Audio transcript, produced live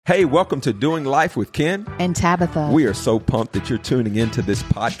Hey, welcome to Doing Life with Ken and Tabatha. We are so pumped that you're tuning into this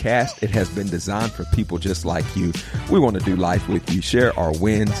podcast. It has been designed for people just like you. We want to do life with you, share our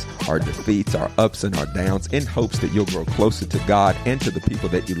wins, our defeats, our ups and our downs in hopes that you'll grow closer to God and to the people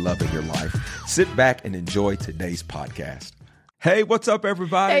that you love in your life. Sit back and enjoy today's podcast. Hey, what's up,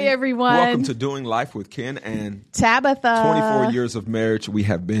 everybody? Hey, everyone. Welcome to Doing Life with Ken and Tabatha. 24 years of marriage. We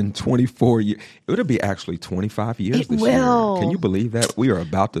have been 24 years. It'll be actually 25 years this year. Can you believe that? We are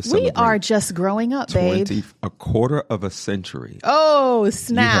about to celebrate. We are just growing up, babe. A quarter of a century. Oh,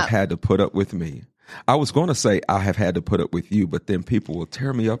 snap. You have had to put up with me. I was going to say I have had to put up with you, but then people will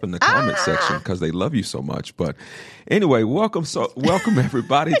tear me up in the comment section because they love you so much. But anyway, welcome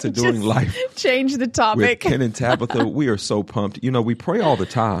everybody to Doing Life. Change the topic. With Ken and Tabatha. We are so pumped. You know, we pray all the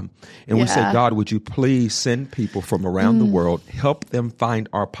time and we say, God, would you please send people from around the world, help them find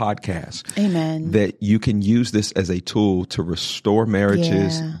our podcast. Amen. That you can use this as a tool to restore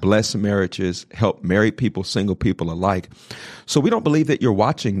marriages, bless marriages, help married people, single people alike. So we don't believe that you're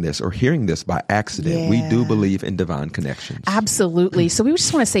watching this or hearing this by accident. Yeah. We do believe in divine connections. Absolutely. So we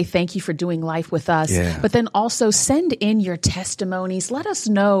just want to say thank you for doing life with us, but then also send in your testimonies. Let us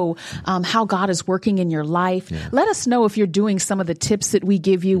know how God is working in your life. Yeah. Let us know if you're doing some of the tips that we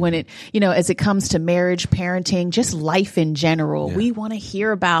give you when it, as it comes to marriage, parenting, just life in general. Yeah. We want to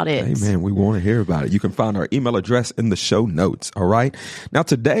hear about it. Amen. We want to hear about it. You can find our email address in the show notes. All right. Now,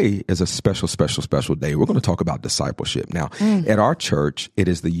 today is a special day. We're going to talk about discipleship. Now, at our church, it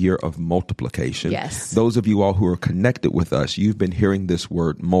is the year of multiplication. Yes. Those of you all who are connected with us, you've been hearing this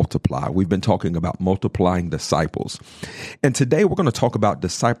word multiply. We've been talking about multiplying disciples. And today we're going to talk about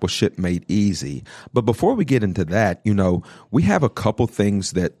discipleship made easy. But before we get into that, we have a couple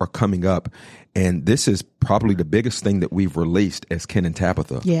things that are coming up. And this is probably the biggest thing that we've released as Ken and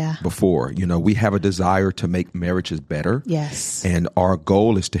Tabatha before. We have a desire to make marriages better. Yes. And our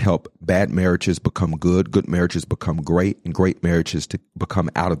goal is to help bad marriages become good marriages become great, and great marriages to become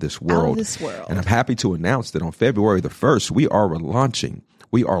out of this world. Out of this world. And I'm happy to announce that on February the 1st, we are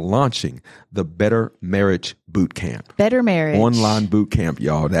launching the Better Marriage Boot Camp. Better Marriage. Online boot camp,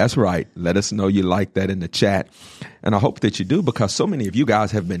 y'all. That's right. Let us know you like that in the chat. And I hope that you do, because so many of you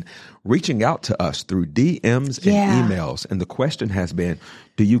guys have been reaching out to us through DMs and emails. And the question has been,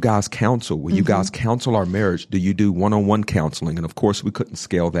 do you guys counsel? Will you guys counsel our marriage? Do you do one-on-one counseling? And of course, we couldn't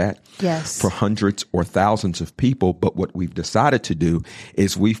scale that for hundreds or thousands of people. But what we've decided to do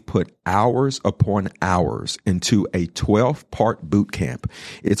is we've put hours upon hours into a 12-part boot camp.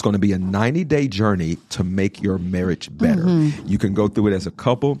 It's going to be a 90-day journey to make your marriage better. You can go through it as a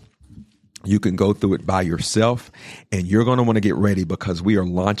couple. You can go through it by yourself, and you're going to want to get ready because we are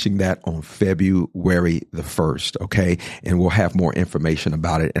launching that on February the 1st. Okay. And we'll have more information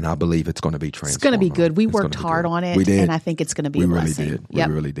about it. And I believe it's going to be transformative. It's going to be good. We worked hard on it. We did. And I think it's going to be a blessing. We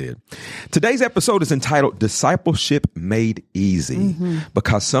really did. Today's episode is entitled Discipleship Made Easy,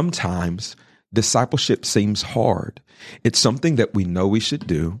 because sometimes discipleship seems hard. It's something that we know we should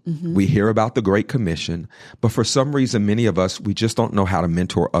do. We hear about the Great Commission, but for some reason, many of us, we just don't know how to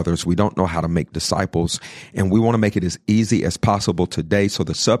mentor others. We don't know how to make disciples, and we want to make it as easy as possible today. So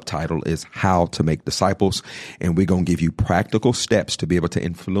the subtitle is How to Make Disciples, and we're going to give you practical steps to be able to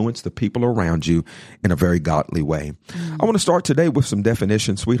influence the people around you in a very godly way. I want to start today with some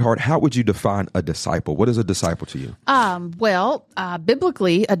definitions. Sweetheart, how would you define a disciple? What is a disciple to you?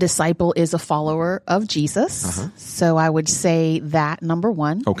 Biblically, a disciple is a follower of Jesus. So I would say that number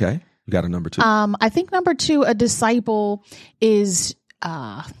one. Okay. You got a number two? I think number two, a disciple is,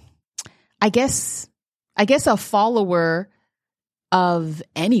 I guess a follower of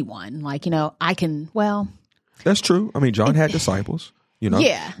anyone. Like, That's true. I mean, John had disciples.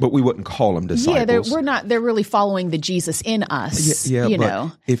 But we wouldn't call them disciples. They're really following the Jesus in us.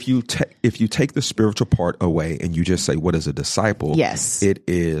 But if you take the spiritual part away and you just say, what is a disciple? Yes. It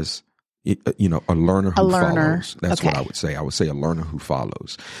is, a learner who follows. That's what I would say. I would say a learner who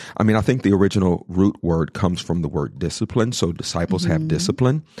follows. I mean, I think the original root word comes from the word discipline. So disciples have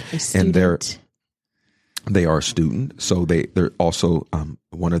discipline, and they are a student. So they're also,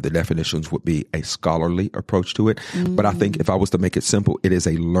 one of the definitions would be a scholarly approach to it. But I think if I was to make it simple, it is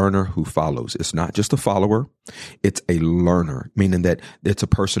a learner who follows. It's not just a follower. It's a learner, meaning that it's a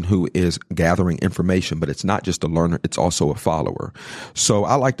person who is gathering information, but it's not just a learner. It's also a follower. So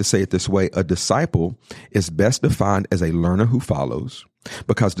I like to say it this way. A disciple is best defined as a learner who follows,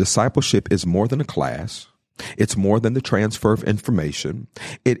 because discipleship is more than a class. It's more than the transfer of information.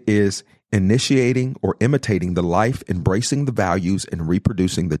 It is initiating or imitating the life, embracing the values, and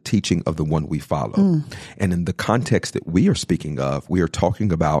reproducing the teaching of the one we follow. And in the context that we are speaking of, we are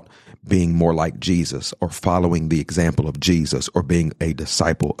talking about being more like Jesus, or following the example of Jesus, or being a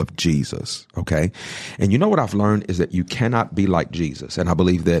disciple of Jesus. Okay. And you know what I've learned is that you cannot be like Jesus. And I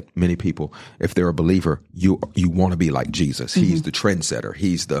believe that many people, if they're a believer, you want to be like Jesus. He's the trendsetter.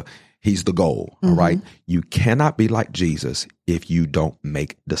 He's the goal. All right. You cannot be like Jesus if you don't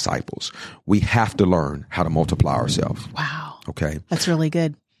make disciples. We have to learn how to multiply ourselves. Wow. Okay. That's really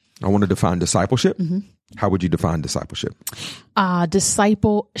good. I want to define discipleship. How would you define discipleship?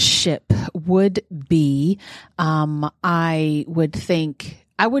 Discipleship would be, I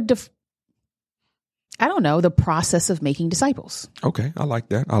don't know, the process of making disciples. Okay. I like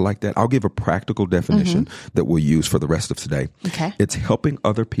that. I'll give a practical definition that we'll use for the rest of today. Okay. It's helping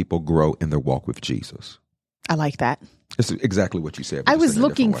other people grow in their walk with Jesus. I like that. It's exactly what you said. I was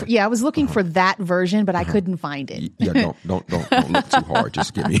looking for that version, but I couldn't find it. Yeah, don't look too hard.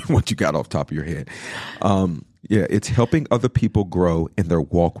 Just give me what you got off the top of your head. It's helping other people grow in their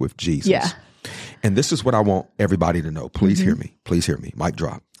walk with Jesus. Yeah. And this is what I want everybody to know. Please hear me. Please hear me. Mic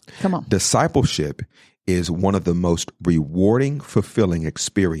drop. Come on. Discipleship is one of the most rewarding, fulfilling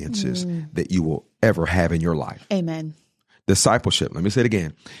experiences that you will ever have in your life. Amen. Discipleship, let me say it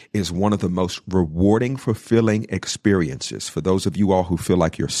again, is one of the most rewarding, fulfilling experiences. For those of you all who feel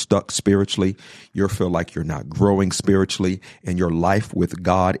like you're stuck spiritually, you feel like you're not growing spiritually, and your life with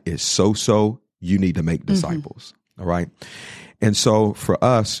God is so, you need to make disciples. All right. And so for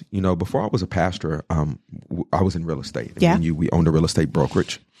us, before I was a pastor, I was in real estate. Yeah. We owned a real estate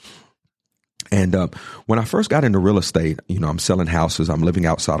brokerage. And when I first got into real estate, I'm selling houses. I'm living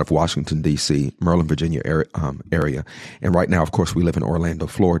outside of Washington, D.C., Maryland, Virginia area. And right now, of course, we live in Orlando,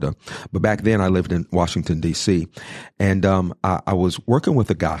 Florida. But back then I lived in Washington, D.C. And I was working with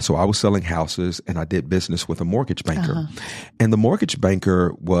a guy. So I was selling houses, and I did business with a mortgage banker. And the mortgage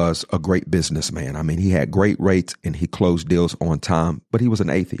banker was a great businessman. I mean, he had great rates and he closed deals on time, but he was an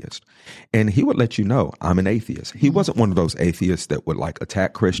atheist. And he would let you know, I'm an atheist. He wasn't one of those atheists that would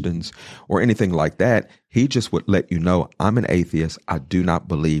attack Christians or anything like that. He just would let you know, I'm an atheist. I do not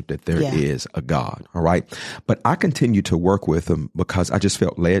believe that there is a God. All right. But I continued to work with him because I just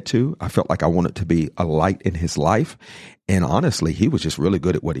felt led to. I felt like I wanted to be a light in his life. And honestly, he was just really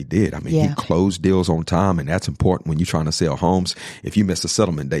good at what he did. I mean, he closed deals on time, and that's important when you're trying to sell homes. If you miss a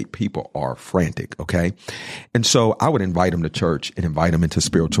settlement date, people are frantic. Okay. And so I would invite him to church and invite him into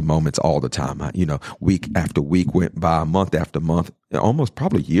spiritual moments all the time. Week after week went by, month after month, almost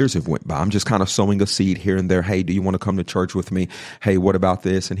probably years have went by. I'm just kind of sowing a seed here and there. Hey, do you want to come to church with me? Hey, what about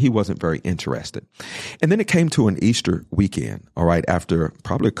this? And he wasn't very interested. And then it came to an Easter weekend, all right, after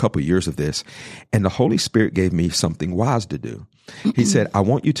probably a couple of years of this. And the Holy Spirit gave me something wise to do. He said, I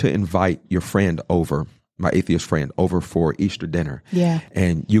want you to invite your friend over, my atheist friend, over for Easter dinner. Yeah.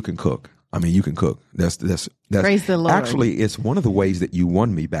 And you can cook. I mean, you can cook. That's Praise the Lord. Actually, it's one of the ways that you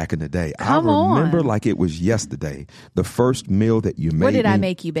won me back in the day. I remember like it was yesterday. The first meal that you made. What did I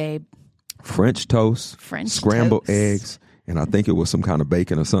make you, babe? French toast, scrambled eggs, and I think it was some kind of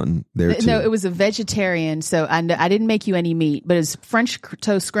bacon or something there too. No, it was a vegetarian, so I didn't make you any meat, but it was French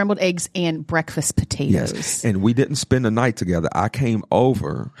toast, scrambled eggs, and breakfast potatoes. Yes, and we didn't spend the night together. I came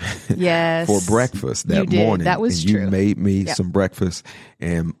over for breakfast that morning. That was and true. You made me some breakfast,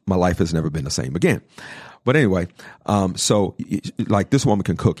 and my life has never been the same again. But anyway, so like this woman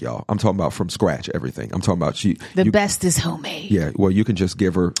can cook, y'all. I'm talking about from scratch, everything. I'm talking about the best is homemade. Yeah. Well, you can just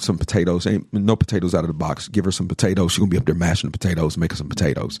give her some potatoes. Ain't no potatoes out of the box. Give her some potatoes. She's going to be up there mashing the potatoes, making some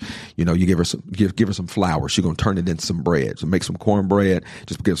potatoes. You give her some, give her some flour. She's going to turn it into some bread. So make some cornbread,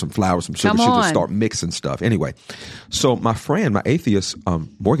 just give her some flour, some sugar. She'll just start mixing stuff. Anyway, so my friend, my atheist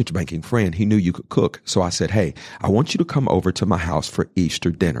mortgage banking friend, he knew you could cook. So I said, hey, I want you to come over to my house for Easter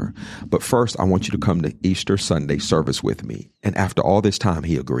dinner. But first, I want you to come to Easter Sunday service with me. And after all this time,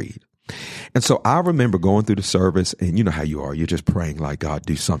 he agreed. And so I remember going through the service, and you know how you are. You're just praying like, God,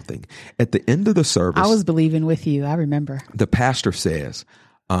 do something. At the end of the service, I was believing with you. I remember. The pastor says,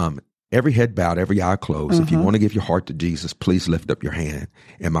 every head bowed, every eye closed. If you want to give your heart to Jesus, please lift up your hand.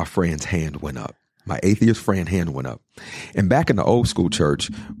 And my friend's hand went up. My atheist friend hand went up. And back in the old school church,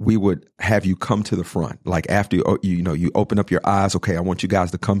 we would have you come to the front. Like after you open up your eyes. Okay, I want you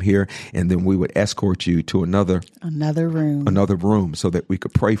guys to come here. And then we would escort you to another room so that we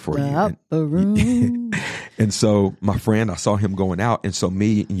could pray for you. Upper room. And so my friend, I saw him going out. And so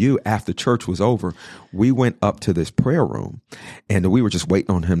me and you, after church was over, we went up to this prayer room and we were just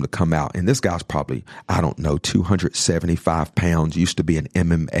waiting on him to come out. And this guy's probably, 275 pounds, used to be an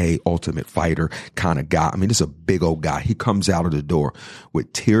MMA ultimate fighter, kind of guy. I mean, this is a big old guy. He comes out of the door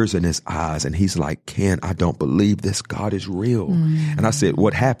with tears in his eyes, and he's like, Ken, I don't believe this. God is real. And I said,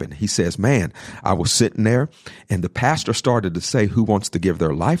 what happened? He says, man, I was sitting there, and the pastor started to say, who wants to give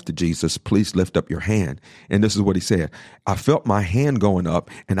their life to Jesus? Please lift up your hand. And this is what he said. I felt my hand going up,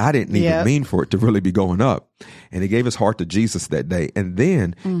 and I didn't even mean for it to really be going up. And he gave his heart to Jesus that day. And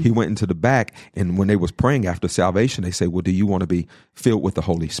then he went into the back, and when they was praying after salvation, they said, well, do you want to be filled with the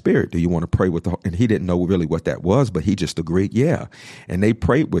Holy Spirit? Do you want to pray with and he didn't know really what that was, but he just agreed, yeah. And they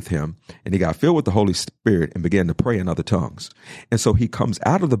prayed with him, and he got filled with the Holy Spirit and began to pray in other tongues. And so he comes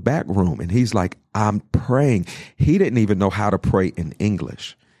out of the back room, and he's like, I'm praying. He didn't even know how to pray in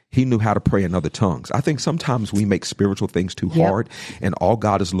English. He knew how to pray in other tongues. I think sometimes we make spiritual things too hard, and all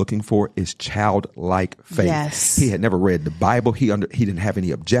God is looking for is childlike faith. Yes. He had never read the Bible. He didn't have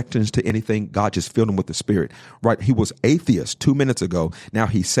any objections to anything. God just filled him with the Spirit. Right? He was atheist 2 minutes ago. Now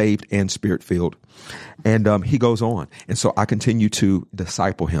he's saved and Spirit filled. And he goes on. And so I continue to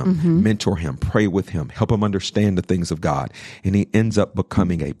disciple him, mentor him, pray with him, help him understand the things of God. And he ends up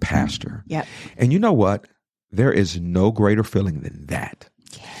becoming a pastor. Yep. And you know what? There is no greater feeling than that.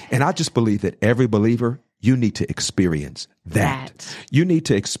 And I just believe that every believer, you need to experience that. You need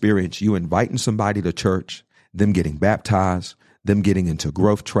to experience you inviting somebody to church, them getting baptized, them getting into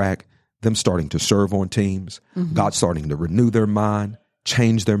growth track, them starting to serve on teams, God starting to renew their mind,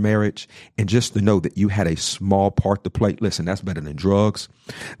 change their marriage, and just to know that you had a small part to play. Listen, that's better than drugs.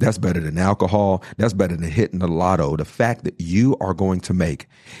 That's better than alcohol. That's better than hitting the lotto. The fact that you are going to make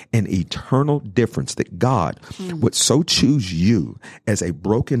an eternal difference, that God would so choose you as a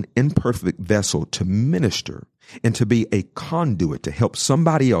broken, imperfect vessel to minister and to be a conduit to help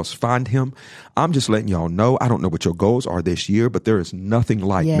somebody else find him. I'm just letting y'all know, I don't know what your goals are this year, but there is nothing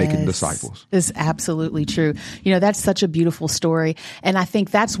like making disciples. It's absolutely true. You know, that's such a beautiful story. And I think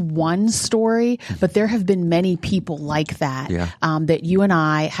that's one story, but there have been many people like that, that you and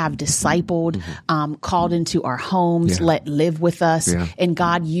I have discipled, called into our homes, let live with us, and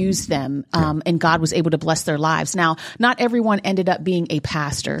God used them, and God was able to bless their lives. Now, not everyone ended up being a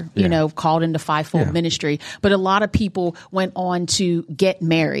pastor, you know, called into fivefold ministry, but a lot of people went on to get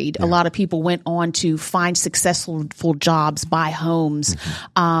married. A lot of people went on to find successful jobs, buy homes,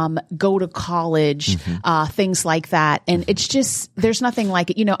 go to college, things like that. And it's just, there's nothing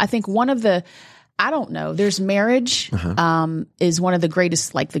like it. You know, I think there's marriage, is one of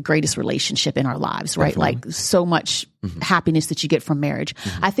the greatest relationship in our lives, right? Definitely. Like so much happiness that you get from marriage.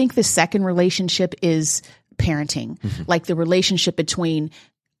 I think the second relationship is parenting, like the relationship between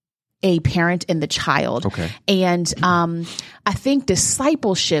a parent and the child. Okay. And I think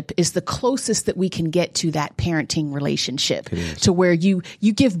discipleship is the closest that we can get to that parenting relationship, to where you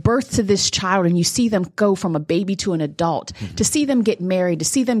give birth to this child and you see them go from a baby to an adult, to see them get married, to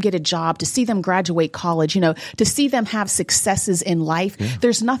see them get a job, to see them graduate college, you know, to see them have successes in life.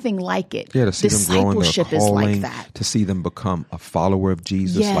 There's nothing like it. To see Discipleship them growing is like that. To see them become a follower of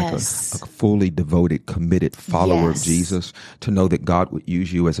Jesus, like a fully devoted, committed follower of Jesus, to know that God would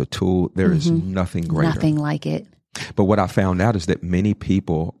use you as a tool. There is nothing greater. Nothing like it. But what I found out is that many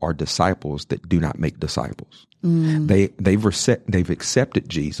people are disciples that do not make disciples. They've accepted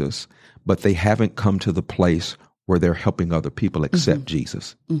Jesus, but they haven't come to the place where they're helping other people accept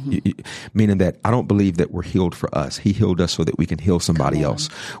Jesus. Meaning that I don't believe that we're healed for us. He healed us so that we can heal somebody else.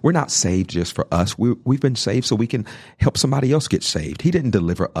 We're not saved just for us. We've been saved so we can help somebody else get saved. He didn't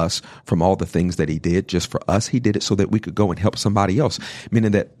deliver us from all the things that he did just for us. He did it so that we could go and help somebody else.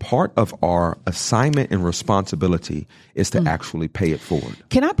 Meaning that part of our assignment and responsibility is to actually pay it forward.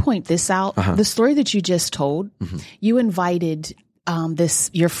 Can I point this out? The story that you just told, you invited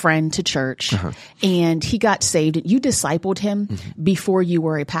your friend to church, and he got saved. You discipled him before you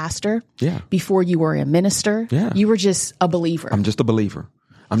were a pastor, before you were a minister. You were just a believer. I'm just a believer.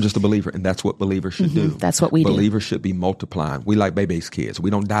 And that's what believers should do. That's what we do. Believers should be multiplying. We like baby's kids. We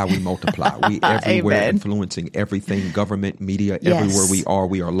don't die, we multiply. We everywhere, influencing everything, government, media, everywhere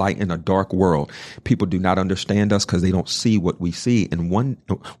we are light in a dark world. People do not understand us because they don't see what we see. And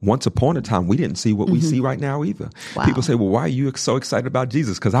once upon a time, we didn't see what we see right now either. People say, well, why are you so excited about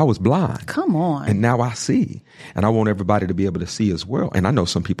Jesus? Because I was blind. Come on. And now I see. And I want everybody to be able to see as well. And I know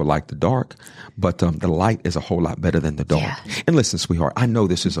some people like the dark, but the light is a whole lot better than the dark. And listen, sweetheart, I know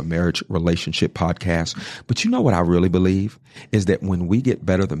this is a marriage relationship podcast, but you know what I really believe is that when we get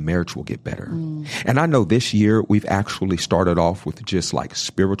better, the marriage will get better. And I know this year we've actually started off with just like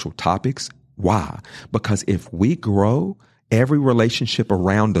spiritual topics. Why? Because if we grow, every relationship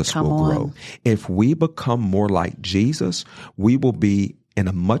around us will grow. If we become more like Jesus, we will be in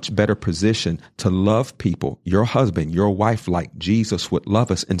a much better position to love people, your husband, your wife, like Jesus would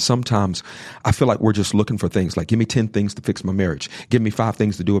love us. And sometimes I feel like we're just looking for things like, give me 10 things to fix my marriage. Give me 5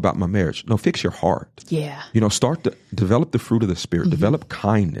 things to do about my marriage. No, fix your heart. Yeah. Start to develop the fruit of the Spirit, develop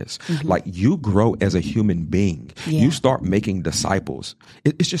kindness. Like you grow as a human being. Yeah. You start making disciples.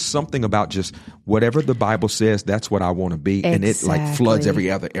 It's just something about just whatever the Bible says, that's what I want to be. Exactly. And it like floods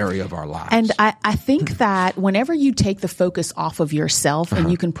every other area of our lives. And I think that whenever you take the focus off of yourself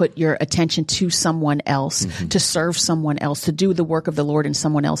and you can put your attention to someone else, to serve someone else, to do the work of the Lord in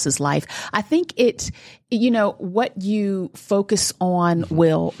someone else's life, I think what you focus on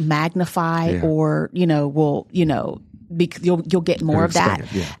will magnify or, you'll get more of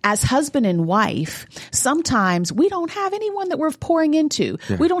that. Yeah. As husband and wife, sometimes we don't have anyone that we're pouring into.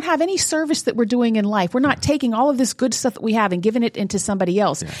 Yeah. We don't have any service that we're doing in life. We're not taking all of this good stuff that we have and giving it into somebody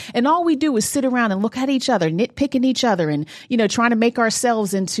else. Yeah. And all we do is sit around and look at each other, nitpicking each other and, trying to make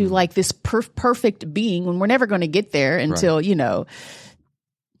ourselves into like this perfect being when we're never going to get there until,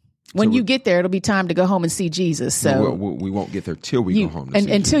 when you get there, it'll be time to go home and see Jesus. So we won't get there till we go home.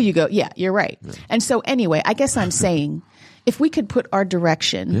 Until you go. Yeah, you're right. Yeah. And so anyway, I guess I'm saying if we could put our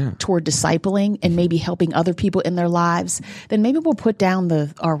direction toward discipling and maybe helping other people in their lives, then maybe we'll put down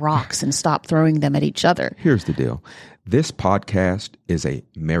our rocks and stop throwing them at each other. Here's the deal. This podcast is a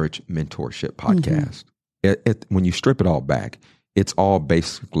marriage mentorship podcast. When you strip it all back, it's all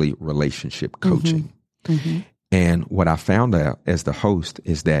basically relationship coaching. And what I found out as the host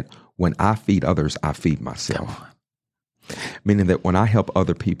is that when I feed others, I feed myself. Meaning that when I help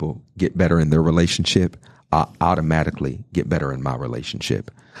other people get better in their relationship, I automatically get better in my relationship.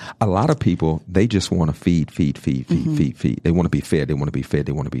 A lot of people, they just want to feed. They want to be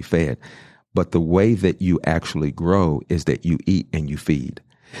fed. But the way that you actually grow is that you eat and you feed.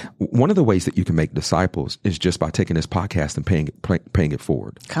 One of the ways that you can make disciples is just by taking this podcast and paying it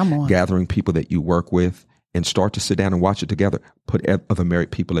forward. Come on. Gathering people that you work with and start to sit down and watch it together. Put other married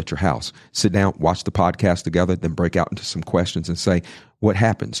people at your house. Sit down, watch the podcast together, then break out into some questions and say, what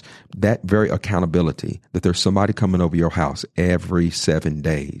happens? That very accountability, that there's somebody coming over your house every 7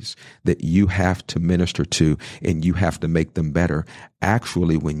 days that you have to minister to and you have to make them better.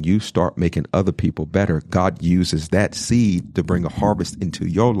 Actually, when you start making other people better, God uses that seed to bring a harvest into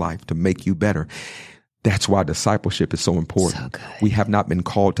your life to make you better. That's why discipleship is so important. So good. We have not been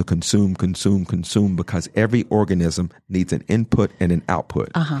called to consume because every organism needs an input and an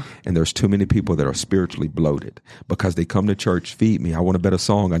output. And there's too many people that are spiritually bloated because they come to church, feed me. I want a better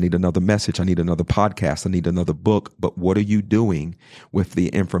song. I need another message. I need another podcast. I need another book. But what are you doing with the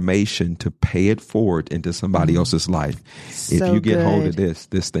information to pay it forward into somebody else's life? So if you get good. hold of this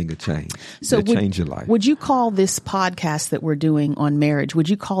thing will change. So it'll change your life. Would you call this podcast that we're doing on marriage, would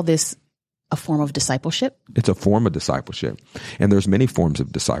you call this a form of discipleship? It's a form of discipleship. And there's many forms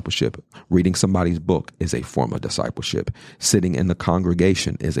of discipleship. Reading somebody's book is a form of discipleship. Sitting in the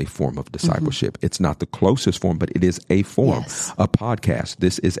congregation is a form of discipleship. It's not the closest form, but it is a form. Yes. A podcast,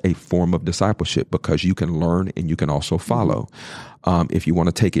 this is a form of discipleship because you can learn and you can also follow. If you want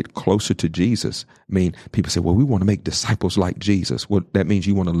to take it closer to Jesus, people say, well, we want to make disciples like Jesus. Well, that means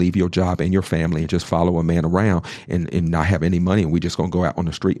you want to leave your job and your family and just follow a man around and not have any money. And we're just going to go out on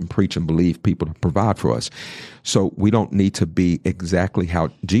the street and preach and believe people to provide for us. So we don't need to be exactly how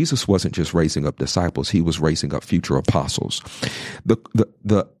Jesus wasn't just raising up disciples. He was raising up future apostles.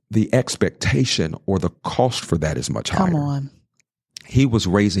 The expectation or the cost for that is much higher. Come on. He was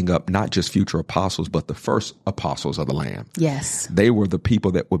raising up not just future apostles, but the first apostles of the Lamb. Yes. They were the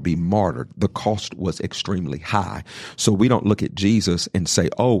people that would be martyred. The cost was extremely high. So we don't look at Jesus and say,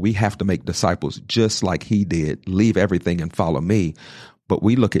 oh, we have to make disciples just like he did. Leave everything and follow me. But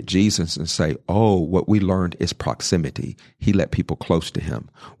we look at Jesus and say, oh, what we learned is proximity. He let people close to him.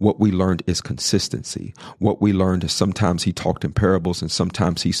 What we learned is consistency. What we learned is sometimes he talked in parables and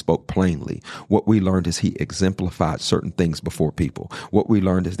sometimes he spoke plainly. What we learned is he exemplified certain things before people. What we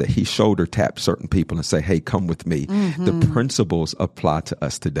learned is that he shoulder tapped certain people and say, hey, come with me. The principles apply to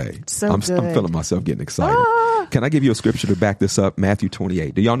us today. I'm feeling myself getting excited. Can I give you a scripture to back this up? Matthew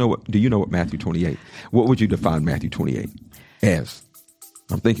 28. Do you know what Matthew 28? What would you define Matthew 28 as?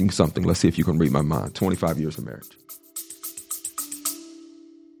 I'm thinking something. Let's see if you can read my mind. 25 years of marriage.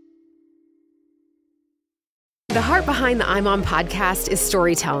 The heart behind the iMom podcast is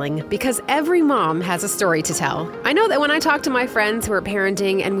storytelling, because every mom has a story to tell. I know that when I talk to my friends who are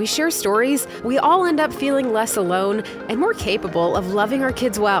parenting and we share stories, we all end up feeling less alone and more capable of loving our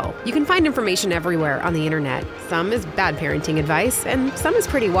kids well. You can find information everywhere on the internet. Some is bad parenting advice and some is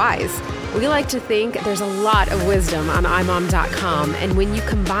pretty wise. We like to think there's a lot of wisdom on imom.com, and when you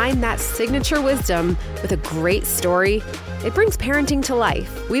combine that signature wisdom with a great story, It brings parenting to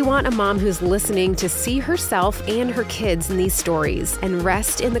life. We want a mom who's listening to see herself and her kids in these stories and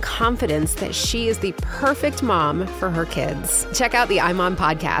rest in the confidence that she is the perfect mom for her kids. Check out the I'm On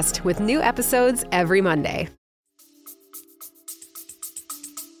podcast with new episodes every Monday.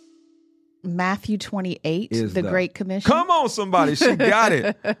 Matthew 28, the Great Commission. Come on, somebody. She got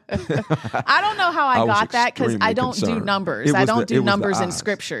it. I don't know how I got that because I don't do numbers. I don't do numbers in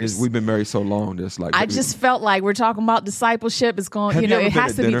scriptures. We've been married so long. It's like I just felt like we're talking about discipleship. It's going, it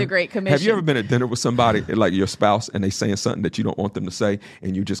has to be the Great Commission. Have you ever been at dinner with somebody, like your spouse, and they saying something that you don't want them to say,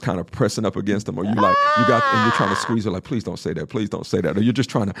 and you just kind of pressing up against them, or and you're trying to squeeze her, like, please don't say that, please don't say that, or you're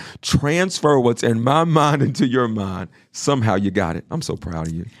just trying to transfer what's in my mind into your mind. Somehow you got it. I'm so proud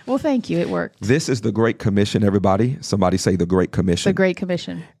of you. Well, thank you. It worked. This is the Great Commission, everybody. Somebody say the Great Commission. The Great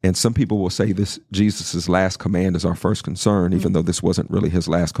Commission. And some people will say this, Jesus' last command is our first concern, even though this wasn't really his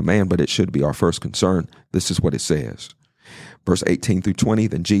last command, but it should be our first concern. This is what it says. Verse 18 through 20,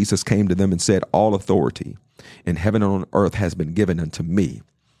 then Jesus came to them and said, all authority in heaven and on earth has been given unto me.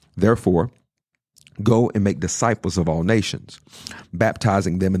 Therefore, go and make disciples of all nations,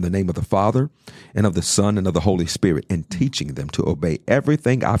 baptizing them in the name of the Father and of the Son and of the Holy Spirit, and teaching them to obey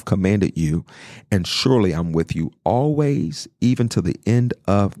everything I've commanded you. And surely I'm with you always, even to the end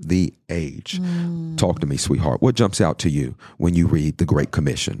of the age. Talk to me, sweetheart. What jumps out to you when you read the Great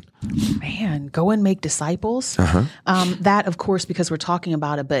Commission? Man, go and make disciples. That, of course, because we're talking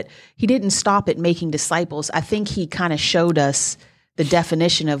about it, but he didn't stop at making disciples. I think he kind of showed us the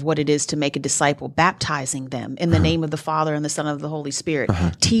definition of what it is to make a disciple, baptizing them in the name of the Father and the Son and of the Holy Spirit,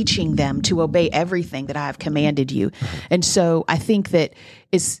 teaching them to obey everything that I have commanded you. And so I think that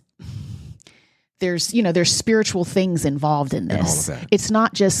there's spiritual things involved in this. And all of that. It's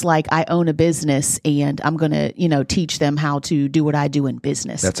not just like I own a business and I'm going to, teach them how to do what I do in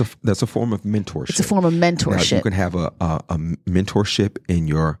business. That's a form of mentorship. It's a form of mentorship. Now, you can have a mentorship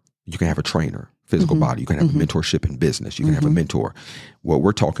you can have a trainer. Physical body. You can have a mentorship in business. You can have a mentor. What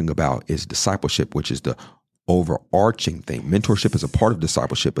we're talking about is discipleship, which is the overarching thing. Mentorship is a part of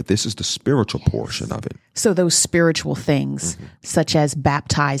discipleship, but this is the spiritual portion of it. So those spiritual things, such as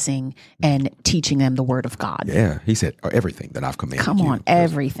baptizing and teaching them the word of God. Yeah. He said everything that I've commanded you. Come on,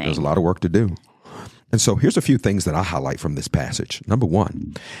 everything. There's a lot of work to do. And so here's a few things that I highlight from this passage. Number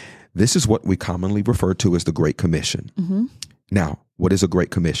one, this is what we commonly refer to as the Great Commission. Now, what is a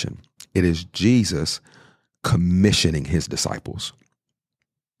Great Commission? It is Jesus commissioning his disciples.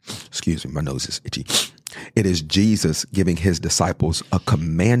 Excuse me, my nose is itchy. It is Jesus giving his disciples a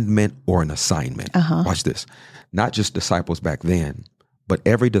commandment or an assignment. Watch this. Not just disciples back then, but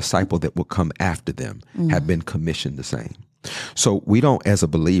every disciple that will come after them have been commissioned the same. So we don't, as a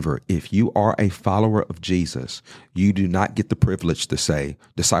believer, if you are a follower of Jesus, you do not get the privilege to say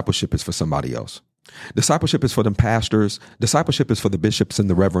discipleship is for somebody else. Discipleship is for them pastors. Discipleship is for the bishops and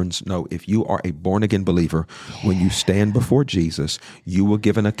the reverends. No, if you are a born-again believer, when you stand before Jesus, you will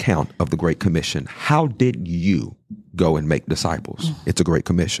give an account of the Great Commission. How did you go and make disciples? It's a Great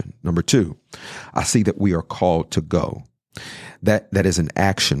Commission. Number two, I see that we are called to go. That is an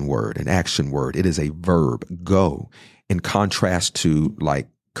action word, It is a verb, go, in contrast to like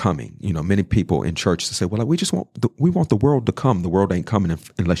coming. Many people in church say, well, we want the world to come. The world ain't coming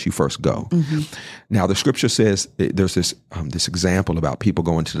unless you first go. Now, the scripture says there's this example about people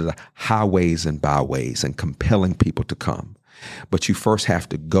going to the highways and byways and compelling people to come. But you first have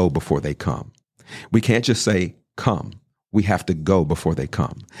to go before they come. We can't just say, come. We have to go before they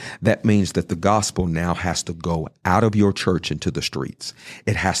come. That means that the gospel now has to go out of your church into the streets.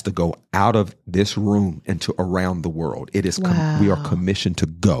 It has to go out of this room into around the world. It is we are commissioned to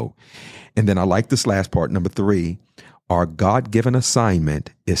go. And then I like this last part, number 3. Our God-given assignment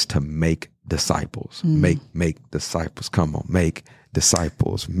is to make disciples. Make disciples. Come on, make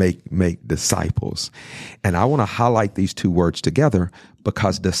disciples. Make disciples. And I want to highlight these two words together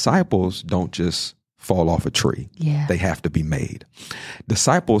because disciples don't just fall off a tree. Yeah. They have to be made.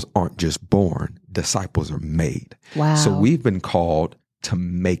 Disciples aren't just born. Disciples are made. Wow. So we've been called to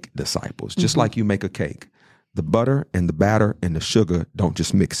make disciples, just like you make a cake. The butter and the batter and the sugar don't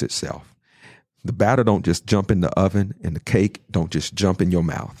just mix itself. The batter don't just jump in the oven and the cake don't just jump in your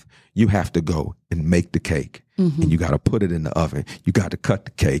mouth. You have to go and make the cake. And you got to put it in the oven. You got to cut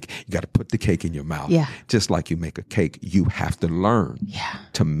the cake. You got to put the cake in your mouth. Yeah. Just like you make a cake, you have to learn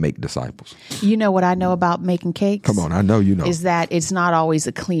to make disciples. You know what I know about making cakes? Come on, I know you know. Is that it's not always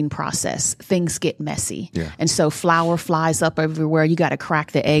a clean process. Things get messy. Yeah. And so flour flies up everywhere. You got to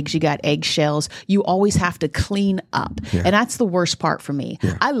crack the eggs. You got eggshells. You always have to clean up. Yeah. And that's the worst part for me.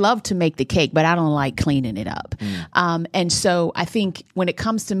 Yeah. I love to make the cake, but I don't like cleaning it up. And so I think when it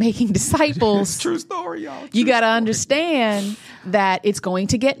comes to making disciples, true story, y'all. got to understand that it's going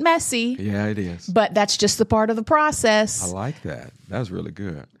to get messy. Yeah, it is. But that's just the part of the process. I like that. That's really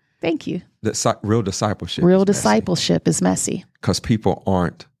good. Thank you. Real discipleship. Real discipleship is messy. Because people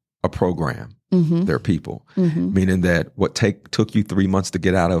aren't a program. They're people. Meaning that what took you 3 months to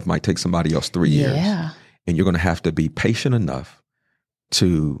get out of might take somebody else 3 years. And you're going to have to be patient enough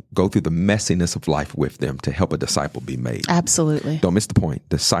to go through the messiness of life with them to help a disciple be made. Absolutely. Don't miss the point.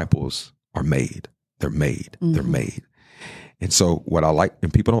 Disciples are made. They're made. They're made. And so what I like,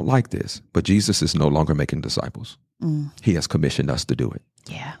 and people don't like this, but Jesus is no longer making disciples. He has commissioned us to do it.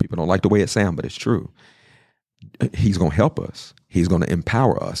 Yeah. People don't like the way it sounds, but it's true. He's going to help us. He's going to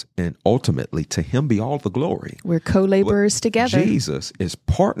empower us. And ultimately, to him be all the glory. We're co-laborers together. Jesus is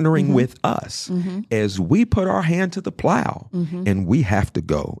partnering with us as we put our hand to the plow. And we have to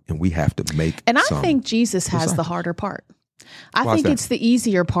go and we have to make And I think Jesus has the harder part. I think it's the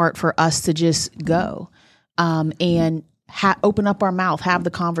easier part for us to just go and open up our mouth, have the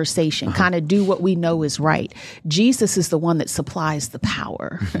conversation, kind of do what we know is right. Jesus is the one that supplies the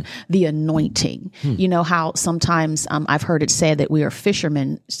power, the anointing. You know how sometimes I've heard it said that we are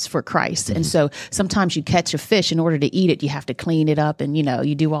fishermen for Christ. And so sometimes you catch a fish, in order to eat it, you have to clean it up and,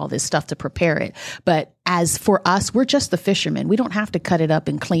 you do all this stuff to prepare it. But as for us, we're just the fishermen. We don't have to cut it up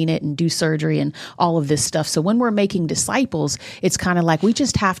and clean it and do surgery and all of this stuff. So when we're making disciples, it's kind of like we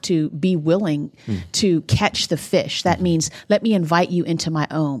just have to be willing to catch the fish. That means let me invite you into my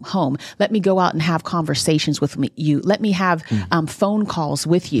own home. Let me go out and have conversations with you. Let me have phone calls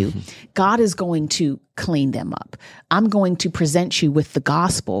with you. God is going to clean them up. I'm going to present you with the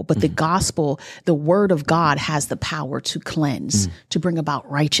gospel, but the gospel, the word of God has the power to cleanse, to bring about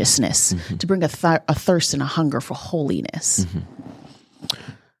righteousness, to bring a thirst and a hunger for holiness.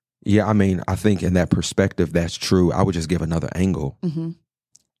 Yeah, I mean, I think in that perspective, that's true. I would just give another angle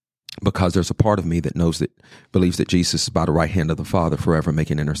because there's a part of me that believes that Jesus is by the right hand of the Father forever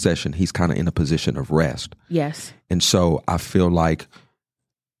making intercession. He's kind of in a position of rest. Yes. And so I feel like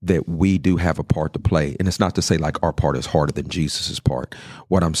that we do have a part to play. And it's not to say like our part is harder than Jesus's part.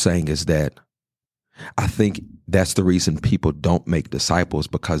 What I'm saying is that I think that's the reason people don't make disciples,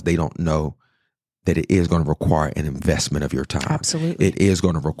 because they don't know that it is going to require an investment of your time. Absolutely. It is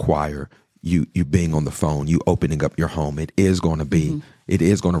going to require you being on the phone, you opening up your home. It is going to be, it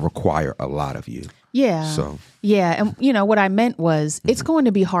is going to require a lot of you. Yeah. So. Yeah. And what I meant was it's going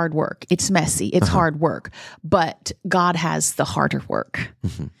to be hard work. It's messy. It's hard work, but God has the harder work,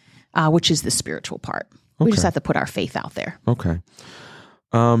 which is the spiritual part. Okay. We just have to put our faith out there. Okay.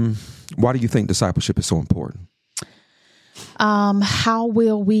 Why do you think discipleship is so important? How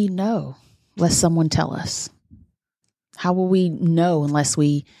will we know unless someone tell us? How will we know unless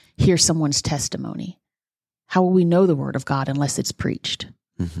we hear someone's testimony? How will we know the word of God unless it's preached?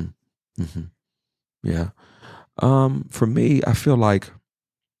 Yeah. For me, I feel like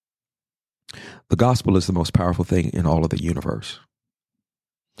the gospel is the most powerful thing in all of the universe.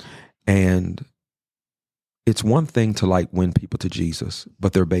 And it's one thing to like win people to Jesus,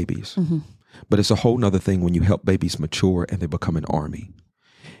 but they're babies. But it's a whole nother thing when you help babies mature and they become an army.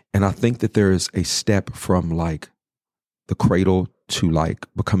 And I think that there is a step from like the cradle to like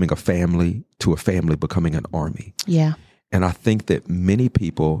becoming a family to a family becoming an army. Yeah. And I think that many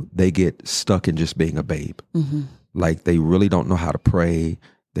people, they get stuck in just being a babe. Like they really don't know how to pray.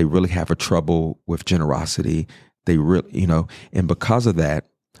 They really have a trouble with generosity. They really, and because of that,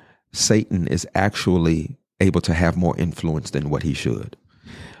 Satan is actually able to have more influence than what he should.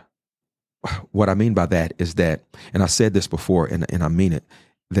 What I mean by that is that, and I said this before, and I mean it,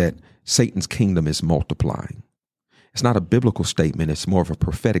 that Satan's kingdom is multiplying. It's not a biblical statement. It's more of a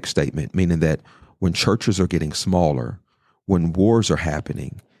prophetic statement, meaning that when churches are getting smaller, when wars are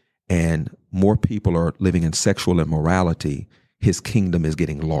happening, and more people are living in sexual immorality, his kingdom is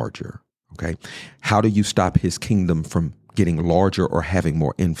getting larger. Okay. How do you stop his kingdom from getting larger or having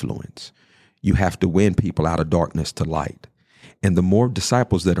more influence? You have to win people out of darkness to light. And the more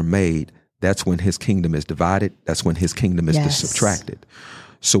disciples that are made, that's when his kingdom is divided. That's when his kingdom is subtracted.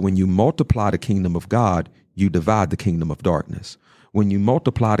 So when you multiply the kingdom of God, you divide the kingdom of darkness. When you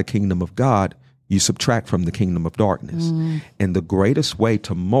multiply the kingdom of God, you subtract from the kingdom of darkness. And the greatest way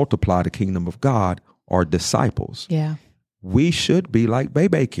to multiply the kingdom of God are disciples. Yeah. We should be like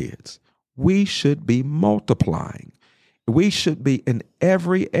baby kids. We should be multiplying. We should be in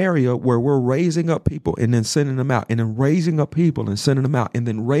every area where we're raising up people and then sending them out, and then raising up people and sending them out, and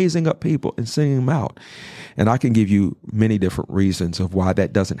then raising up people and sending them out. And I can give you many different reasons of why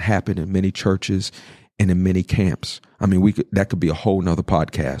that doesn't happen in many churches and in many camps. I mean, that could be a whole nother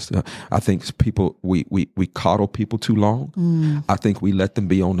podcast. I think we coddle people too long. I think we let them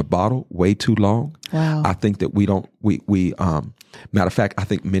be on the bottle way too long. Wow. I think that matter of fact, I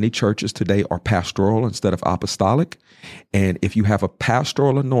think many churches today are pastoral instead of apostolic. And if you have a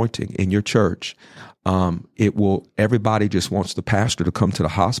pastoral anointing in your church, everybody just wants the pastor to come to the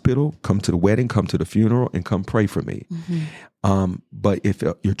hospital, come to the wedding, come to the funeral, and come pray for me. But if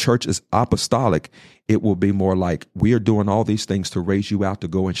your church is apostolic, it will be more like, we are doing all these things to raise you out to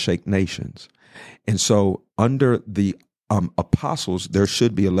go and shake nations. And so under the apostles, there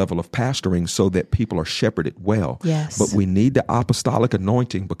should be a level of pastoring so that people are shepherded well. Yes. But we need the apostolic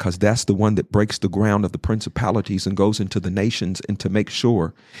anointing because that's the one that breaks the ground of the principalities and goes into the nations and to make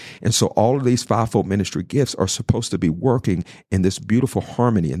sure. And so all of these fivefold ministry gifts are supposed to be working in this beautiful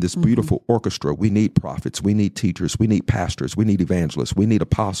harmony, in this beautiful orchestra. We need prophets, we need teachers, we need pastors, we need evangelists, we need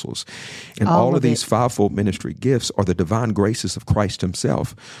apostles. And all of these fivefold ministry gifts are the divine graces of Christ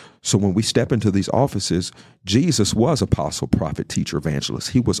himself. So when we step into these offices, Jesus was apostle, prophet, teacher, evangelist.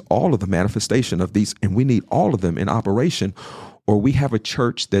 He was all of the manifestation of these, and we need all of them in operation, or we have a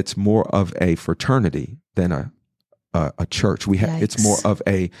church that's more of a fraternity than a church. It's more of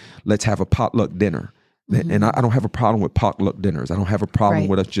let's have a potluck dinner. And I don't have a problem with potluck dinners. I don't have a problem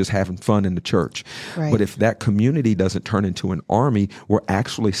with us just having fun in the church. But if that community doesn't turn into an army, we're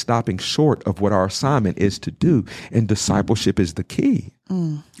actually stopping short of what our assignment is to do. And discipleship is the key.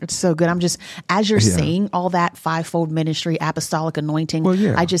 It's so good. I'm just, as you're saying all that fivefold ministry, apostolic anointing,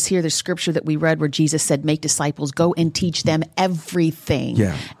 I just hear the scripture that we read where Jesus said, make disciples, go and teach them everything.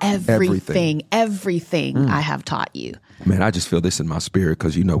 Everything I have taught you. Man, I just feel this in my spirit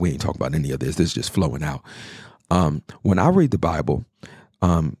because, we ain't talking about any of this. This is just flowing out. When I read the Bible,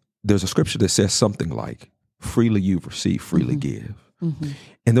 there's a scripture that says something like, freely you've received, freely give.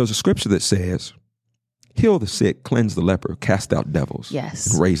 And there's a scripture that says, heal the sick, cleanse the leper, cast out devils,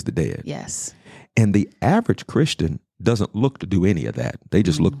 and raise the dead. Yes. And the average Christian doesn't look to do any of that. They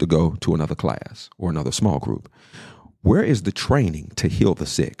just look to go to another class or another small group. Where is the training to heal the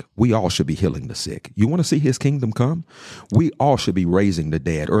sick? We all should be healing the sick. You want to see his kingdom come? We all should be raising the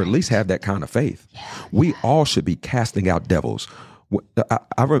dead, or at least have that kind of faith. We all should be casting out devils.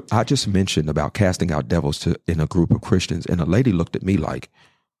 I just mentioned about casting out devils in a group of Christians, and a lady looked at me like,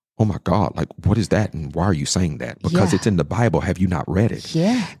 oh my God, like, what is that? And why are you saying that? Because it's in the Bible. Have you not read it?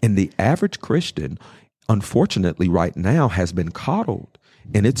 And the average Christian, unfortunately, right now has been coddled.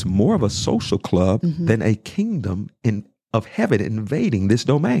 And it's more of a social club than a kingdom of heaven invading this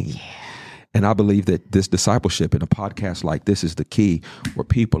domain. And I believe that this discipleship in a podcast like this is the key, where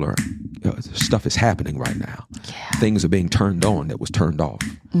people are, stuff is happening right now. Things are being turned on that was turned off.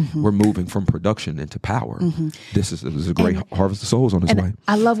 We're moving from production into power. This is a great harvest of souls on its way.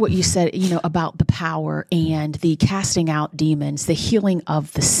 I love what you said, about the power and the casting out demons, the healing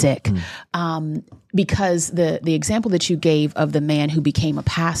of the sick. Because the example that you gave of the man who became a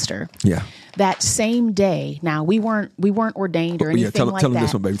pastor, that same day. Now we weren't ordained or anything like that. Tell them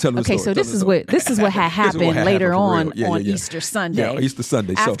this one, baby. Tell them okay, so this is what had happened later on Easter Sunday. Easter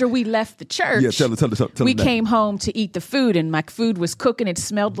Sunday. After we left the church, we came home to eat the food, and my food was cooking. It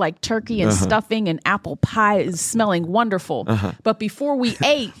smelled like turkey and stuffing, and apple pie is smelling wonderful. But before we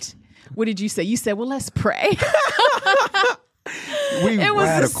ate, what did you say? You said, "Well, let's pray." It was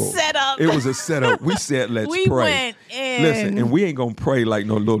radical. A setup. It was a setup. We said, let's pray. We went in. Listen, and we ain't going to pray like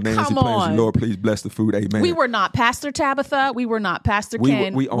no little Nancy prayers. Lord, please bless the food. Amen. We were not Pastor Tabatha. We were not Pastor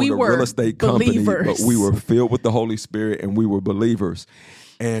Ken. We owned a real estate company, but we were filled with the Holy Spirit, and we were believers.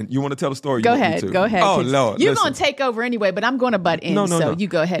 And you want to tell a story? Go ahead. Oh, Lord. You're going to take over anyway, but I'm going to butt in. No. You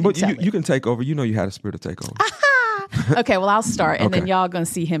go ahead and tell you can take over. You know you had a spirit to take over. Okay, well, I'll start, and then y'all going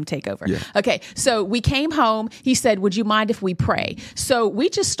to see him take over. Okay, so we came home. He said, would you mind if we pray? So we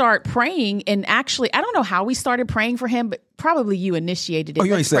just start praying, and actually, I don't know how we started praying for him, but probably you initiated it. Oh,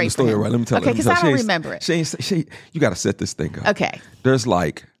 you ain't saying the story right. Let me tell you. Okay, because I don't remember it. You got to set this thing up. Okay. There's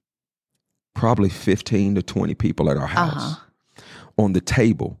like probably 15 to 20 people at our house. On the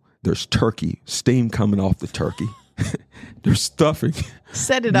table, there's turkey, steam coming off the turkey. There's stuffing.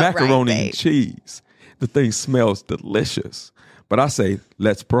 Set it up macaroni right, and cheese. The thing smells delicious. But I say,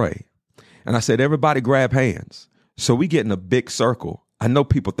 let's pray. And I said, everybody grab hands. So we get in a big circle. I know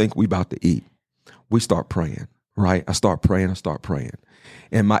people think we about to eat. We start praying, right? I start praying.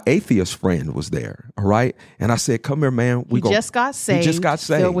 And my atheist friend was there, all right? And I said, come here, man. He just got saved.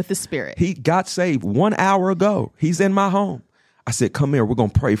 Filled with the Spirit. He got saved 1 hour ago. He's in my home. I said, come here. We're going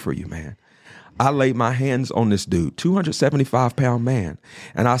to pray for you, man. I laid my hands on this dude, 275-pound man.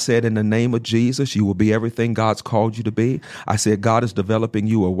 And I said, in the name of Jesus, you will be everything God's called you to be. I said, God is developing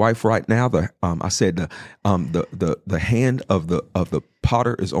you a wife right now. I said the hand of the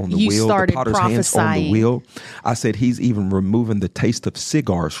potter is on the wheel. The potter's hand's on the wheel. I said, he's even removing the taste of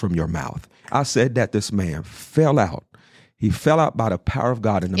cigars from your mouth. I said that this man fell out. He fell out by the power of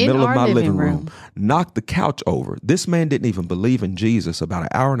God in the middle of my living room, knocked the couch over. This man didn't even believe in Jesus about an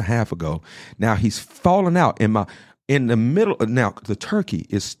hour and a half ago. Now he's fallen out in the middle. Now the turkey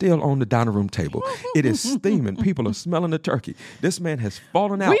is still on the dining room table. It is steaming. People are smelling the turkey. This man has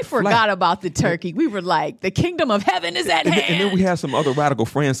fallen out. We forgot about the turkey. We were like, the kingdom of heaven is at hand. And then we had some other radical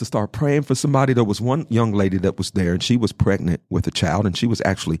friends to start praying for somebody. There was one young lady that was there, and she was pregnant with a child, and she was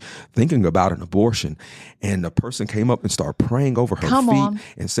actually thinking about an abortion. And the person came up and started praying over her feet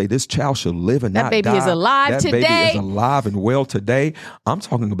and say, this child shall live and not die. That baby is alive today. That baby is alive and well today. I'm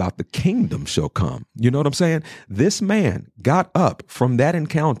talking about the kingdom shall come. You know what I'm saying? This man got up from that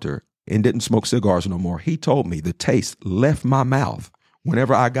encounter and didn't smoke cigars no more. He told me the taste left my mouth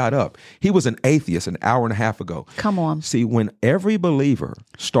whenever I got up. He was an atheist an hour and a half ago. Come on. See, when every believer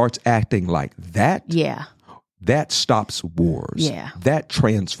starts acting like that, that stops wars. Yeah. That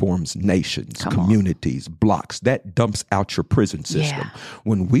transforms nations, communities, blocks. That dumps out your prison system. Yeah.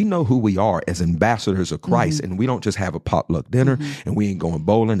 When we know who we are as ambassadors of Christ, and we don't just have a potluck dinner, and we ain't going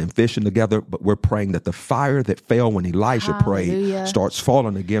bowling and fishing together, but we're praying that the fire that fell when Elijah prayed starts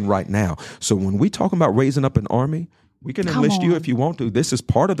falling again right now. So when we talking about raising up an army, we can enlist you if you want to. This is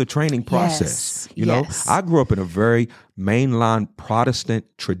part of the training process. You know, I grew up in a very mainline Protestant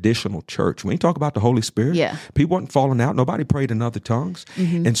traditional church. When you talk about the Holy Spirit, people weren't falling out. Nobody prayed in other tongues.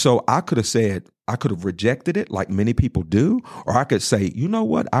 And so I could have said, I could have rejected it like many people do, or I could say, you know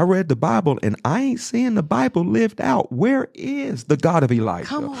what? I read the Bible and I ain't seeing the Bible lived out. Where is the God of Elijah?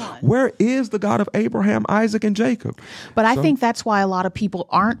 Come on. Where is the God of Abraham, Isaac, and Jacob? But I think that's why a lot of people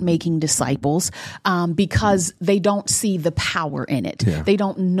aren't making disciples, because they don't see the power in it. They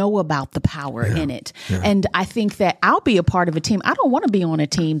don't know about the power in it. And I think that I'll be a part of a team. I don't want to be on a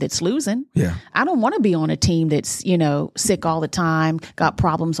team that's losing. I don't want to be on a team that's, sick all the time, got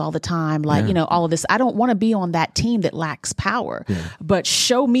problems all the time, like, all of this. I don't want to be on that team that lacks power. But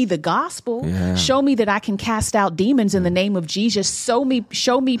show me the gospel. Show me that I can cast out demons in the name of Jesus. Show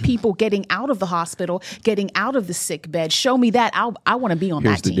me people getting out of the hospital, getting out of the sick bed. Show me that. I want to be on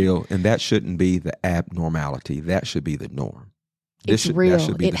that team. Here's the deal, and that shouldn't be the abnormality. That should be the norm. It's real.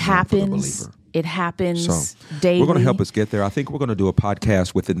 It happens. It happens daily. We're going to help us get there. I think we're going to do a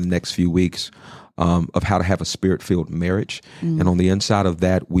podcast within the next few weeks of how to have a spirit-filled marriage. And on the inside of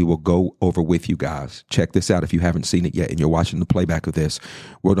that, we will go over with you guys. Check this out if you haven't seen it yet and you're watching the playback of this.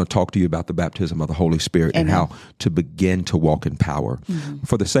 We're going to talk to you about the baptism of the Holy Spirit and how to begin to walk in power.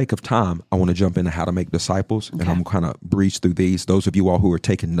 For the sake of time, I want to jump into how to make disciples, and I'm going to kind of breeze through these. Those of you all who are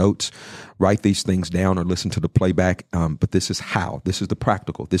taking notes, write these things down or listen to the playback. But this is how. This is the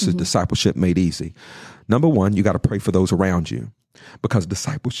practical. This is discipleship made easy. Number one, you got to pray for those around you, because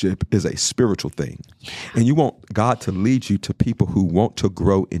discipleship is a spiritual thing. And you want God to lead you to people who want to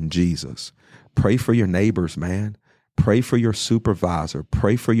grow in Jesus. Pray for your neighbors, man. Pray for your supervisor.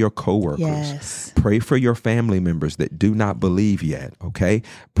 Pray for your coworkers. Pray for your family members that do not believe yet, okay?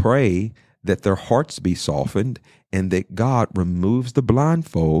 Pray that their hearts be softened and that God removes the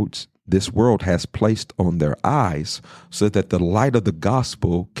blindfolds this world has placed on their eyes so that the light of the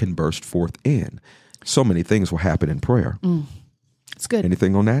gospel can burst forth in. So many things will happen in prayer. It's good.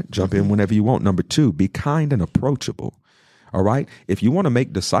 Anything on that? Jump in whenever you want. Number two, be kind and approachable. All right? If you want to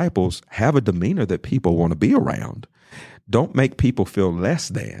make disciples, have a demeanor that people want to be around. Don't make people feel less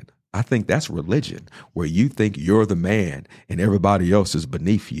than. I think that's religion, where you think you're the man and everybody else is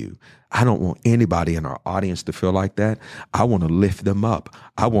beneath you. I don't want anybody in our audience to feel like that. I want to lift them up.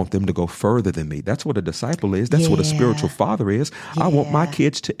 I want them to go further than me. That's what a disciple is. That's what a spiritual father is. I want my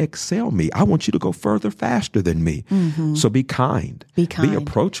kids to excel me. I want you to go further faster than me. So be kind. Be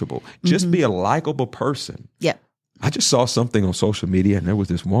approachable. Just be a likable person. I just saw something on social media, and there was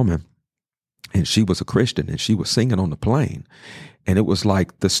this woman, and she was a Christian, and she was singing on the plane. And it was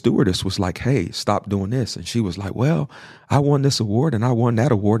like the stewardess was like, hey, stop doing this. And she was like, well, I won this award and I won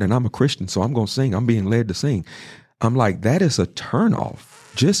that award and I'm a Christian, so I'm going to sing. I'm being led to sing. I'm like, that is a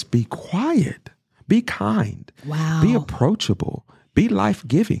turnoff. Just be quiet. Be kind. Be approachable. Be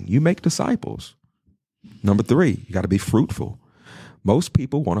life-giving. You make disciples. Number three, you got to be fruitful. Most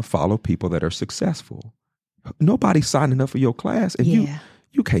people want to follow people that are successful. Nobody's signing up for your class, and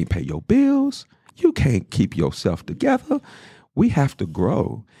you can't pay your bills. You can't keep yourself together. We have to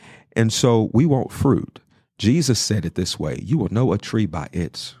grow. And so we want fruit. Jesus said it this way: you will know a tree by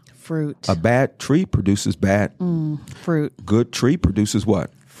its Fruit. A bad tree produces bad fruit. Good tree produces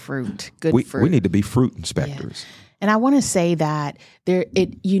what? Fruit. Good fruit. We need to be fruit inspectors. Yeah. And I want to say that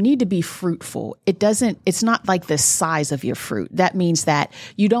you need to be fruitful. It's not like the size of your fruit. That means that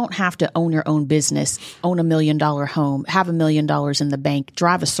you don't have to own your own business, own $1 million home, have $1 million in the bank,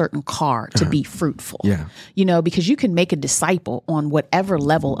 drive a certain car to be fruitful. Yeah. Because you can make a disciple on whatever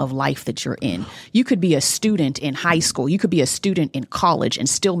level of life that you're in. You could be a student in high school. You could be a student in college and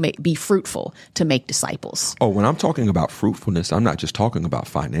still be fruitful to make disciples. Oh, when I'm talking about fruitfulness, I'm not just talking about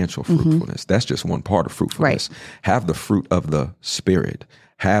financial fruitfulness. That's just one part of fruitfulness. Right. Have the fruit of the Spirit.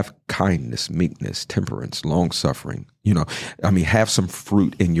 Have kindness, meekness, temperance, long suffering. Have some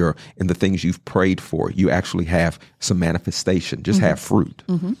fruit in the things you've prayed for. You actually have some manifestation. Just have fruit.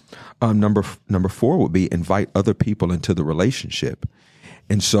 Number 4 would be invite other people into the relationship.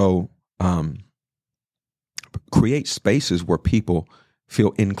 And so create spaces where people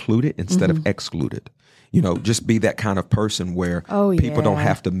feel included instead of excluded. Just be that kind of person where people don't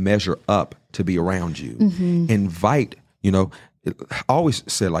have to measure up to be around you. Invite, I always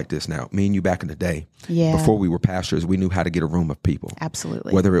say it like this now, me and you back in the day, before we were pastors, we knew how to get a room of people.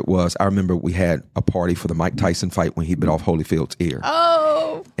 Absolutely. Whether it was, I remember we had a party for the Mike Tyson fight when he bit off Holyfield's ear.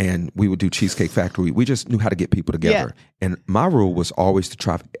 Oh. And we would do Cheesecake Factory. We just knew how to get people together. Yeah. And my rule was always to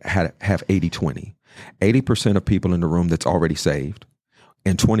try have 80-20. 80% of people in the room that's already saved,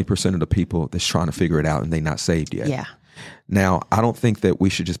 and 20% of the people that's trying to figure it out and they're not saved yet. Yeah. Now, I don't think that we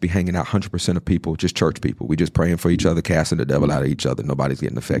should just be hanging out 100% of people, just church people. We just praying for each other, casting the devil out of each other. Nobody's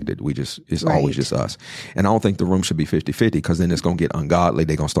getting affected. It's always just us. And I don't think the room should be 50-50 because then it's going to get ungodly.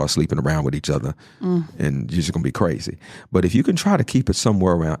 They're going to start sleeping around with each other and you're just going to be crazy. But if you can try to keep it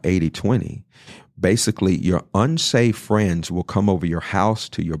somewhere around 80-20, basically your unsaved friends will come over your house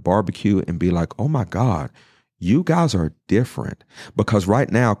to your barbecue and be like, oh my God, you guys are different. Because right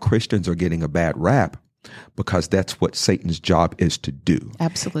now Christians are getting a bad rap because that's what Satan's job is to do.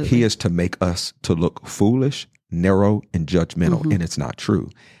 Absolutely. He is to make us to look foolish, narrow, and judgmental, and it's not true.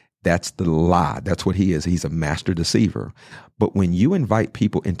 That's the lie. That's what he is. He's a master deceiver. But when you invite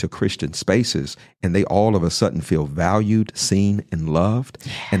people into Christian spaces and they all of a sudden feel valued, seen, and loved,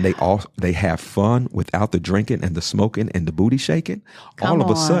 and they have fun without the drinking and the smoking and the booty shaking, all of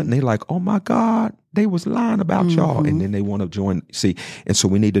a sudden they like, oh my God, they was lying about y'all. And then they want to join. See, and so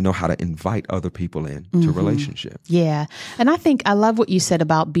we need to know how to invite other people in to relationship. Yeah. And I think I love what you said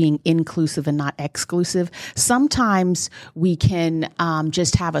about being inclusive and not exclusive. Sometimes we can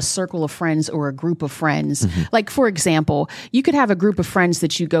just have a circle of friends or a group of friends. Like, for example, you could have a group of friends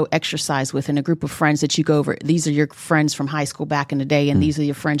that you go exercise with and a group of friends that you go over. These are your friends from high school back in the day. And these are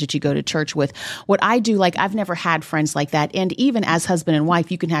your friends that you go to church with. What I do, like, I've never had friends like that. And even as husband and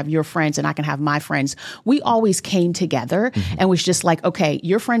wife, you can have your friends and I can have my friends. We always came together and was just like, okay,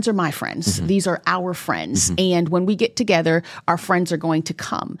 your friends are my friends. These are our friends. And when we get together, our friends are going to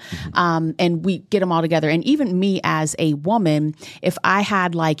come. And we get them all together. And even me as a woman, if I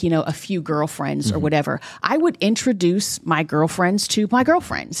had a few girlfriends or whatever, I would introduce my girlfriends to my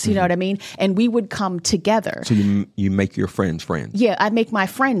girlfriends. You know what I mean? And we would come together. So you make your friends friends. Yeah, I make my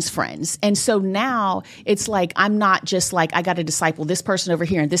friends friends. And so now it's like, I'm not just like, I got to disciple this person over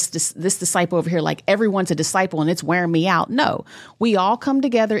here and this disciple over here. Like everyone's a disciple and it's wearing me out. No, we all come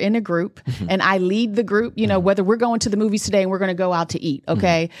together in a group and I lead the group, whether we're going to the movies today and we're going to go out to eat.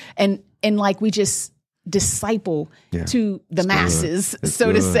 Okay. And like, we just disciple to the masses,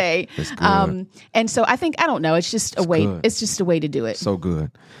 so to say. And so I think, I don't know, it's just a way to do it. So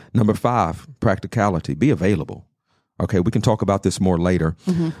good. Number 5, practicality, be available. Okay. We can talk about this more later,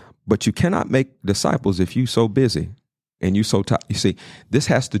 but you cannot make disciples if you're so busy. And you so tired. You see, this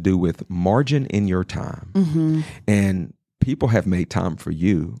has to do with margin in your time. And people have made time for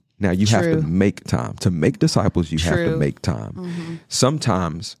you. Now you have to make time. To make disciples, you have to make time.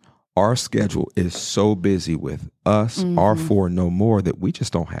 Sometimes our schedule is so busy with us, our 4 no more, that we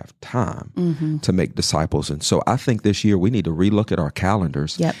just don't have time to make disciples. And so I think this year we need to relook at our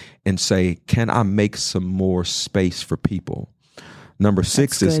calendars and say, can I make some more space for people? Number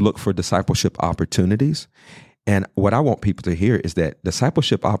 6 is look for discipleship opportunities. And what I want people to hear is that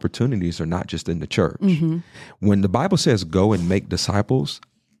discipleship opportunities are not just in the church. When the Bible says go and make disciples,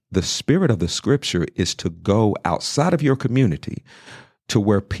 the spirit of the scripture is to go outside of your community to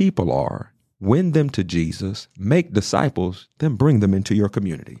where people are, win them to Jesus, make disciples, then bring them into your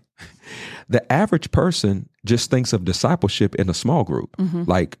community. The average person just thinks of discipleship in a small group,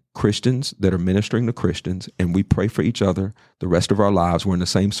 like Christians that are ministering to Christians, and we pray for each other the rest of our lives. We're in the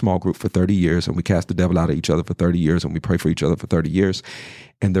same small group for 30 years, and we cast the devil out of each other for 30 years, and we pray for each other for 30 years.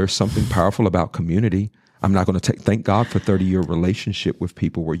 And there's something powerful about community. I'm not going to thank God for 30-year relationship with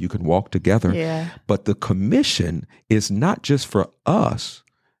people where you can walk together. Yeah. But the commission is not just for us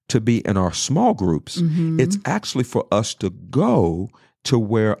to be in our small groups. It's actually for us to go to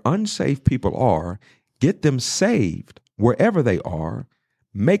where unsaved people are, get them saved wherever they are,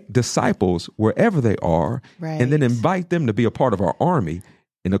 make disciples wherever they are, and then invite them to be a part of our army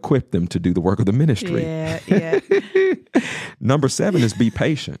and equip them to do the work of the ministry. Yeah. Number 7 is be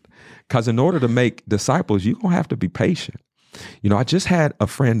patient. Because in order to make disciples, you're going to have to be patient. You know, I just had a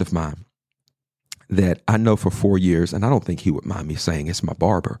friend of mine that I know for 4 years, and I don't think he would mind me saying it's my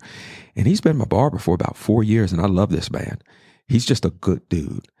barber. And he's been my barber for about 4 years, and I love this man. He's just a good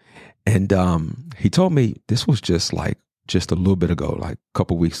dude. And he told me this was just a little bit ago, like a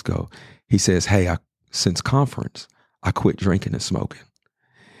couple weeks ago. He says, hey, since conference, I quit drinking and smoking.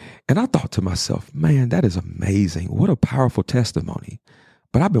 And I thought to myself, man, that is amazing. What a powerful testimony.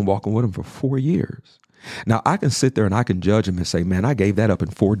 But I've been walking with him for 4 years. Now, I can sit there and I can judge him and say, man, I gave that up in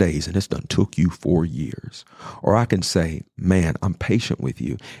 4 days and it's done took you 4 years. Or I can say, man, I'm patient with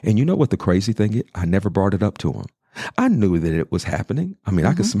you. And you know what the crazy thing is? I never brought it up to him. I knew that it was happening. I mean,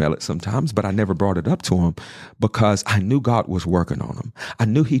 I could smell it sometimes, but I never brought it up to him because I knew God was working on him. I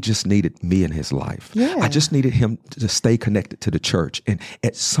knew he just needed me in his life. Yeah. I just needed him to stay connected to the church. And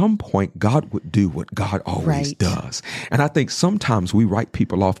at some point, God would do what God always does. And I think sometimes we write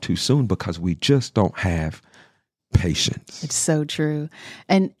people off too soon because we just don't have patience. It's so true.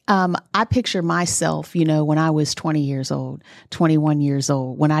 And I picture myself, you know, when I was 20 years old, 21 years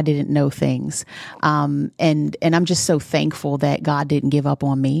old, when I didn't know things. And I'm just so thankful that God didn't give up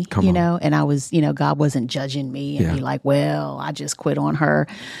on me, know, and I was, you know, God wasn't judging me and be like, well, I just quit on her.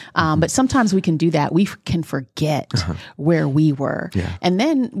 But sometimes we can do that. We can forget where we were. Yeah. And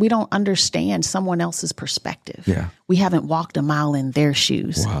then we don't understand someone else's perspective. Yeah. We haven't walked a mile in their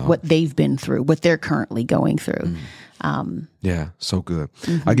shoes, what they've been through, what they're currently going through. Yeah, so good.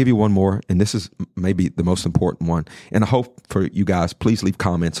 I'll give you one more, and this is maybe the most important one. And I hope for you guys, please leave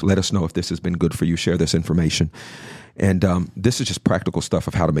comments. Let us know if this has been good for you. Share this information. And this is just practical stuff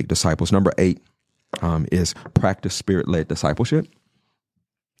of how to make disciples. Number 8 is practice spirit-led discipleship.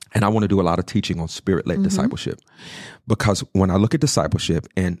 And I want to do a lot of teaching on spirit-led discipleship because when I look at discipleship,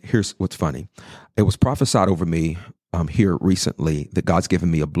 and here's what's funny. It was prophesied over me here recently that God's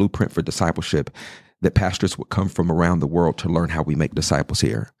given me a blueprint for discipleship that pastors would come from around the world to learn how we make disciples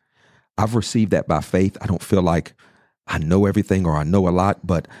here. I've received that by faith. I don't feel like I know everything or I know a lot,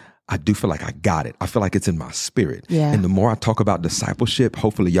 but I do feel like I got it. I feel like it's in my spirit. Yeah. And the more I talk about discipleship,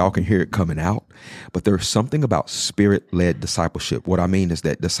 hopefully y'all can hear it coming out. But there's something about spirit-led discipleship. What I mean is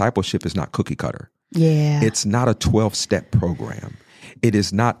that discipleship is not cookie cutter. Yeah. It's not a 12-step program. It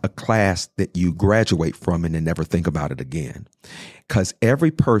is not a class that you graduate from and then never think about it again. Because every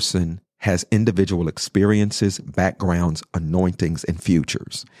person has individual experiences, backgrounds, anointings, and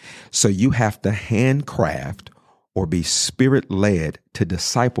futures. So you have to handcraft or be spirit-led to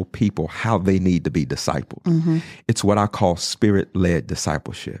disciple people how they need to be discipled. It's what I call spirit-led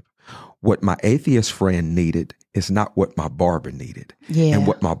discipleship. What my atheist friend needed is not what my barber needed. Yeah. And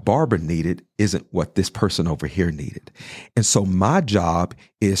what my barber needed isn't what this person over here needed. And so my job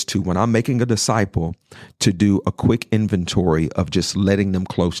is to, when I'm making a disciple, to do a quick inventory of just letting them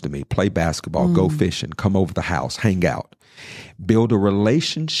close to me, play basketball, go fishing, come over the house, hang out, build a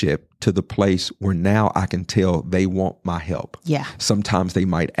relationship to the place where now I can tell they want my help. Yeah. Sometimes they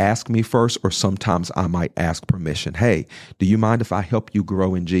might ask me first, or sometimes I might ask permission. Hey, do you mind if I help you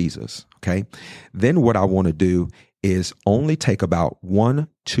grow in Jesus? Okay. Then what I want to do is only take about 1,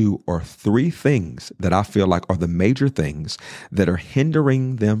 2, or 3 things that I feel like are the major things that are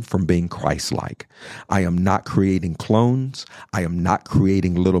hindering them from being Christ-like. I am not creating clones. I am not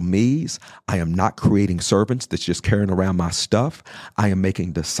creating little me's. I am not creating servants that's just carrying around my stuff. I am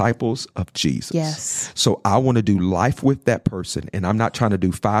making disciples of Jesus. Yes. So I want to do life with that person, and I'm not trying to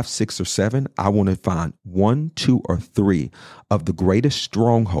do 5, 6, or 7. I want to find 1, 2, or 3 of the greatest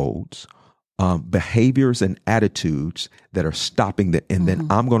strongholds, behaviors and attitudes that are stopping that. And then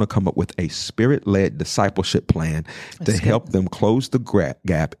I'm going to come up with a spirit-led discipleship plan to help them close the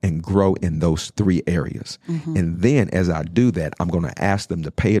gap and grow in those 3 areas. And then as I do that, I'm going to ask them to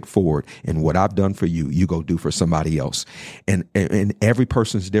pay it forward. And what I've done for you, you go do for somebody else. And every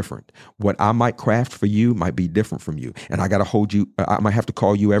person's different. What I might craft for you might be different from you. And I got to hold you. I might have to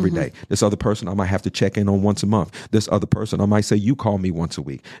call you every day. This other person I might have to check in on once a month. This other person I might say, you call me once a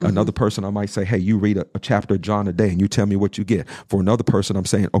week. Another person I might say, hey, you read a chapter of John a day and you tell me what you get. For another person, I'm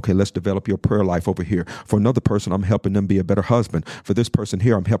saying, okay, let's develop your prayer life over here. For another person, I'm helping them be a better husband. For this person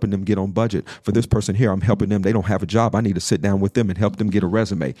here, I'm helping them get on budget. For this person here, I'm helping them. They don't have a job. I need to sit down with them and help them get a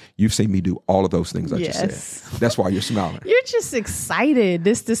resume. You've seen me do all of those things I just said. That's why you're smiling. You're just excited.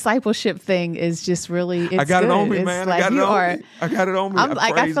 This discipleship thing is just really, it's I got good. it on me, man. Like I got it on me.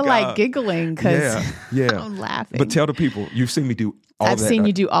 I feel like giggling because I'm laughing. But tell the people, you've seen me do all I've that. seen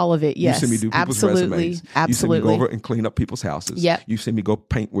you do all of it. Yes, you've seen me do people's resumes. You've seen me go over and clean up people's houses. Yep. You've seen me go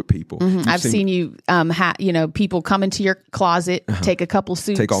paint with people. I've seen you, people come into your closet, take a couple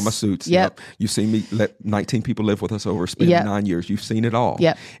suits. Take all my suits. Yep. You've seen me let 19 people live with us over a span of 9 years. You've seen it all.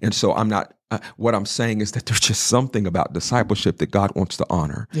 Yep. And so I'm not, what I'm saying is that there's just something about discipleship that God wants to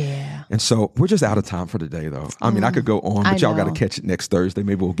honor. Yeah. And so we're just out of time for today, though. I mean, I could go on, but y'all got to catch it next Thursday.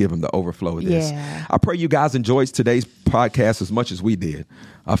 Maybe we'll give them the overflow of this. Yeah. I pray you guys enjoyed today's podcast as much as we did.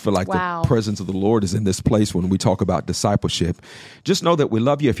 I feel like the presence of the Lord is in this place when we talk about discipleship. Just know that we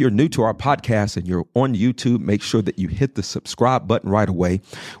love you. If you're new to our podcast and you're on YouTube, make sure that you hit the subscribe button right away.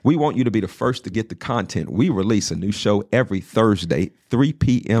 We want you to be the first to get the content. We release a new show every Thursday, 3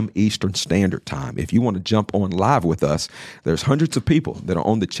 p.m. Eastern Standard Time. If you want to jump on live with us, there's hundreds of people that are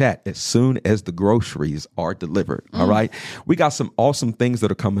on the chat as soon as the groceries are delivered. All right. We got some awesome things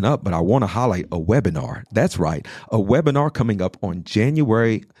that are coming up, but I want to highlight a webinar. That's right. A webinar coming up on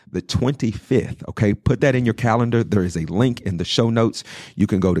January the 25th. Okay. Put that in your calendar. There is a link in the show notes. You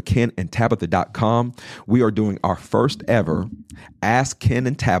can go to kenandtabitha.com. We are doing our first ever Ask Ken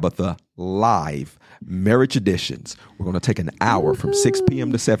and Tabitha live marriage editions. We're going to take an hour from 6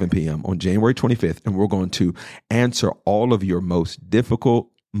 p.m. to 7 p.m. on January 25th, and we're going to answer all of your most difficult,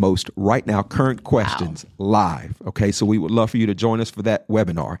 most right now current questions live. Okay. So we would love for you to join us for that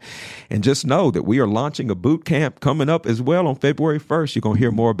webinar. And just know that we are launching a boot camp coming up as well on February 1st. You're going to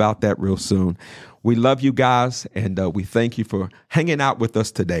hear more about that real soon. We love you guys. And we thank you for hanging out with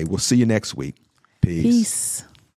us today. We'll see you next week. Peace.